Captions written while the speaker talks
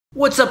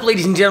What's up,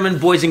 ladies and gentlemen,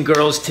 boys and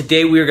girls?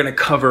 Today we are going to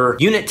cover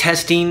unit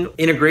testing,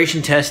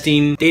 integration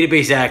testing,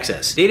 database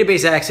access.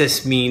 Database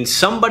access means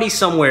somebody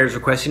somewhere is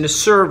requesting a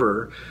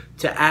server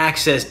to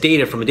access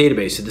data from a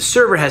database. So the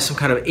server has some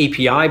kind of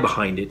API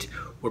behind it,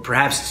 or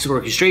perhaps it's an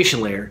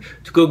orchestration layer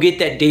to go get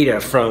that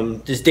data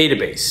from this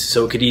database.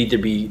 So it could either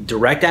be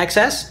direct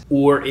access,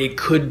 or it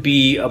could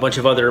be a bunch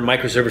of other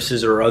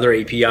microservices or other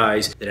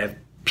APIs that have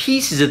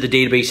pieces of the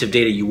database of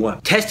data you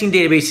want. Testing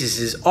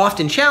databases is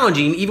often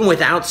challenging, even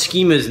without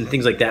schemas and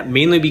things like that,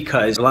 mainly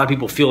because a lot of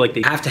people feel like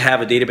they have to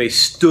have a database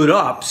stood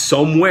up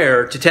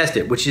somewhere to test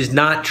it, which is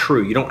not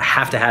true. You don't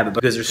have to have it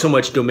because there's so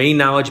much domain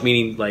knowledge,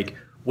 meaning like,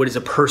 what does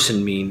a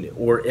person mean,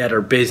 or at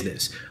our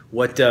business?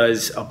 What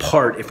does a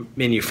part if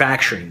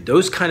manufacturing?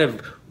 Those kind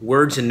of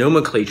words and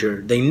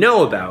nomenclature they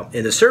know about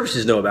and the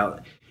services know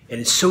about. And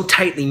it's so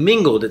tightly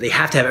mingled that they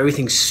have to have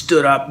everything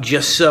stood up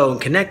just so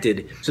and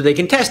connected so they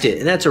can test it.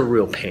 And that's a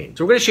real pain.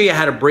 So we're gonna show you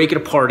how to break it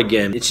apart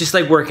again. It's just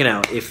like working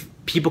out. If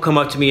people come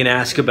up to me and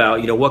ask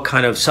about, what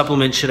kind of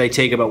supplement should I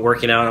take about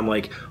working out? I'm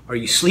like, are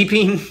you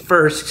sleeping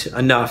first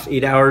enough,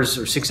 8 hours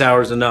or 6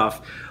 hours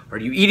enough? Are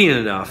you eating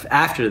enough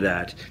after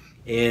that?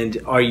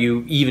 And are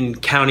you even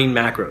counting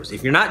macros?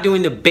 If you're not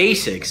doing the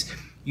basics,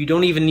 you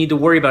don't even need to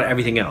worry about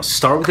everything else.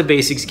 Start with the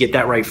basics, get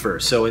that right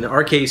first. So in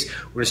our case,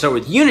 we're gonna start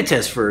with unit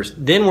tests first,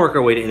 then work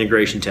our way to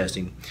integration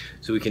testing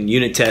so we can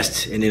unit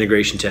test and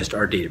integration test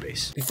our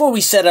database. Before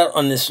we set out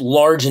on this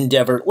large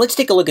endeavor, let's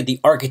take a look at the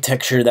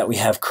architecture that we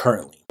have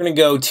currently. We're gonna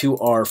go to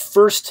our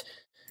first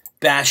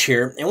bash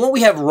here, and what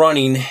we have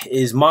running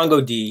is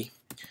MongoD.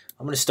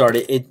 I'm gonna start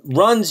it. It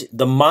runs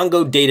the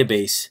Mongo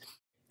database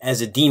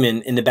as a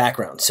daemon in the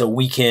background. So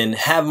we can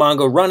have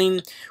Mongo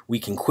running, we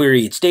can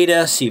query its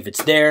data, see if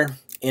it's there,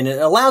 and it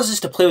allows us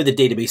to play with the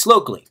database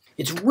locally.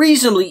 It's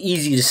reasonably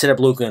easy to set up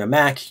locally on a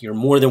Mac. You're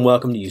more than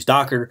welcome to use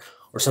Docker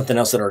or something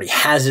else that already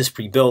has this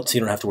pre-built so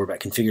you don't have to worry about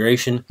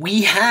configuration.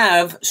 We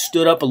have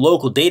stood up a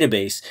local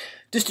database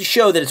just to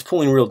show that it's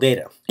pulling real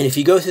data. And if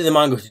you go through the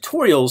Mongo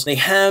tutorials, they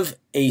have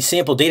a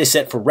sample data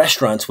set for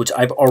restaurants, which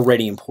I've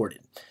already imported.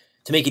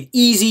 To make it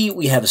easy,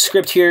 we have a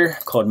script here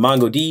called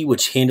MongoD,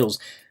 which handles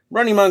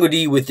running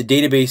MongoD with the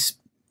database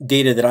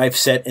data that I've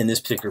set in this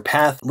particular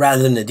path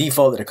rather than the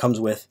default that it comes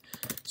with.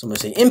 So I'm going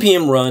to say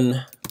npm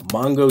run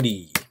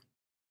MongoD.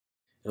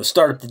 It'll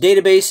start up the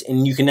database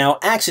and you can now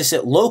access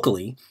it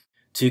locally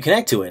to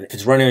connect to it. If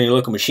it's running on your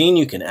local machine,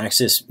 you can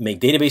make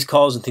database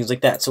calls and things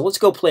like that. So let's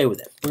go play with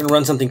it. We're going to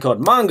run something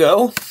called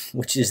Mongo,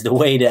 which is the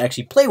way to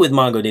actually play with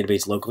Mongo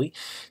database locally.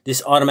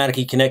 This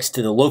automatically connects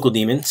to the local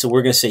daemon. So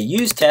we're going to say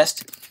use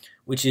test,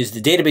 which is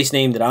the database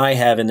name that I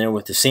have in there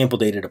with the sample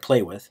data to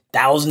play with.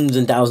 Thousands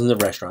and thousands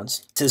of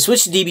restaurants. To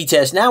switch to DB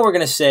test, now we're going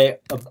to say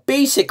a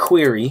basic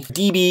query,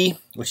 DB,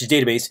 which is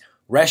database,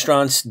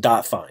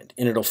 restaurants.find.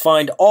 And it'll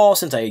find all,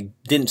 since I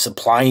didn't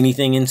supply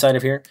anything inside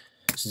of here,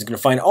 so it's going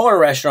to find all our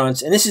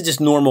restaurants. And this is just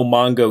normal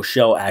Mongo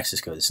shell access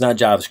code. It's not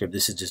JavaScript.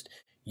 This is just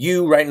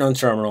you writing on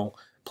terminal,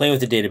 playing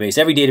with the database.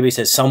 Every database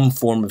has some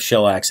form of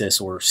shell access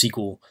or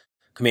SQL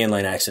command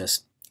line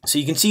access. So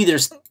you can see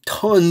there's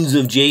tons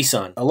of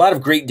JSON, a lot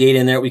of great data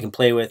in there we can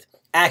play with.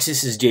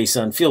 Access is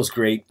JSON, feels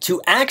great. To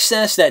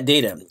access that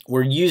data,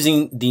 we're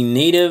using the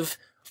native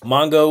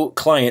Mongo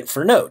client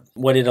for Node.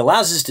 What it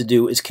allows us to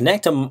do is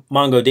connect a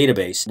Mongo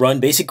database, run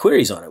basic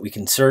queries on it. We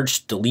can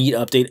search, delete,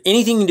 update,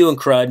 anything you can do in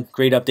CRUD,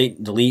 create,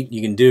 update, delete,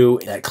 you can do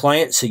in that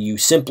client. So you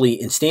simply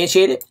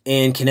instantiate it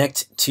and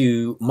connect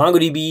to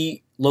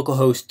MongoDB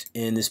localhost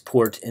in this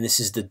port. And this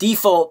is the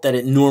default that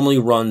it normally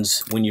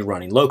runs when you're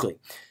running locally.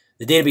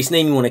 The database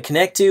name you want to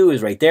connect to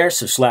is right there,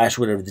 so /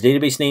 whatever the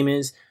database name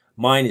is.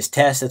 Mine is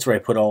test, that's where I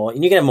put all,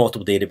 and you can have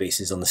multiple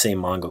databases on the same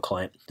Mongo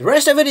client. The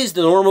rest of it is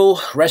the normal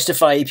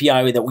RESTify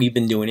API that we've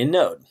been doing in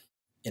Node.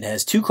 It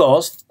has two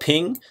calls,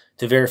 ping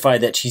to verify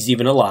that she's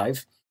even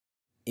alive,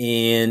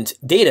 and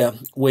data,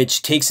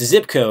 which takes a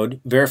zip code,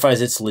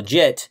 verifies it's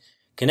legit,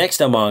 connects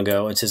to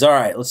Mongo, and says, all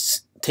right,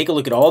 let's take a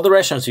look at all the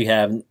restaurants we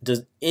have.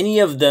 Does any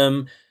of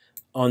them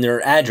on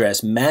their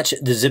address match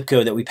the zip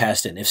code that we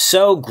passed in? If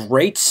so,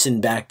 great,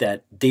 send back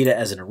that data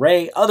as an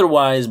array.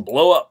 Otherwise,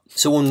 blow up.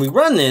 So when we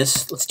run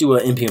this, let's do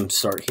an npm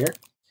start here,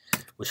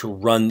 which will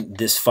run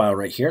this file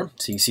right here.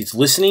 So you see it's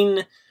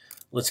listening.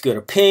 Let's go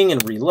to ping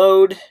and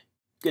reload.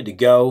 Good to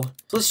go.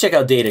 So let's check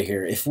out data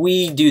here. If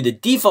we do the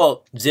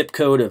default zip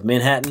code of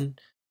Manhattan,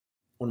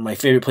 one of my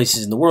favorite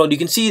places in the world, you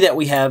can see that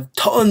we have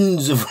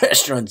tons of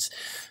restaurants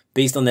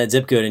based on that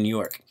zip code in New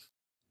York.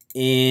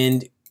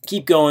 And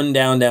keep going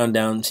down, down,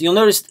 down. So you'll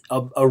notice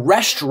a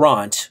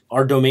restaurant,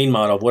 our domain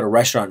model of what a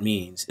restaurant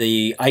means.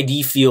 The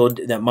ID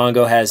field that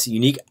Mongo has a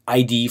unique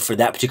ID for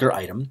that particular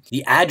item.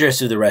 The address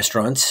of the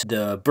restaurant,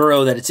 the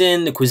borough that it's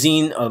in, the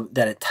cuisine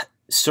that it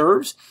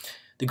serves,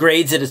 the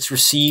grades that it's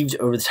received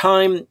over the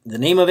time, the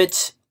name of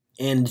it,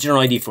 and the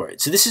general ID for it.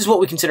 So this is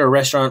what we consider a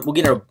restaurant. We'll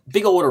get a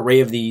big old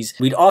array of these.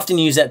 We'd often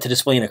use that to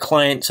display in a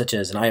client, such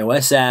as an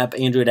iOS app,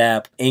 Android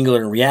app,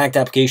 Angular and React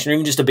application, or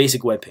even just a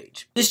basic web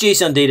page. This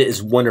JSON data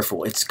is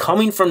wonderful. It's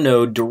coming from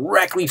Node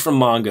directly from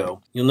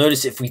Mongo. You'll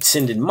notice if we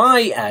send in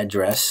my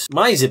address,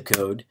 my zip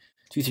code,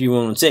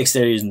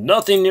 23116, there is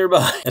nothing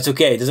nearby. That's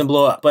okay, it doesn't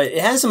blow up. But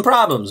it has some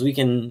problems. We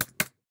can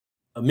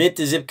omit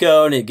the zip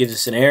code and it gives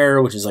us an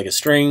error, which is like a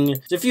string.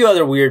 There's a few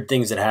other weird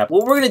things that happen.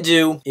 What we're gonna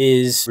do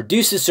is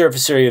reduce the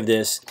surface area of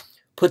this,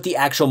 put the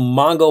actual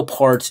Mongo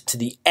part to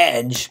the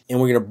edge,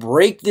 and we're gonna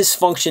break this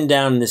function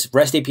down and this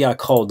REST API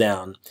call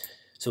down.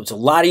 So it's a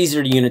lot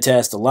easier to unit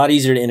test, a lot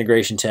easier to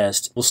integration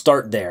test. We'll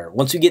start there.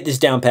 Once we get this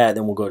down pat,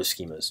 then we'll go to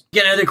schemas.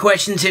 Got any other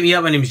questions? Hit me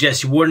up. My name is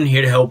Jesse Warden,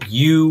 here to help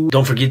you.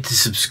 Don't forget to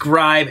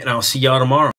subscribe, and I'll see y'all tomorrow.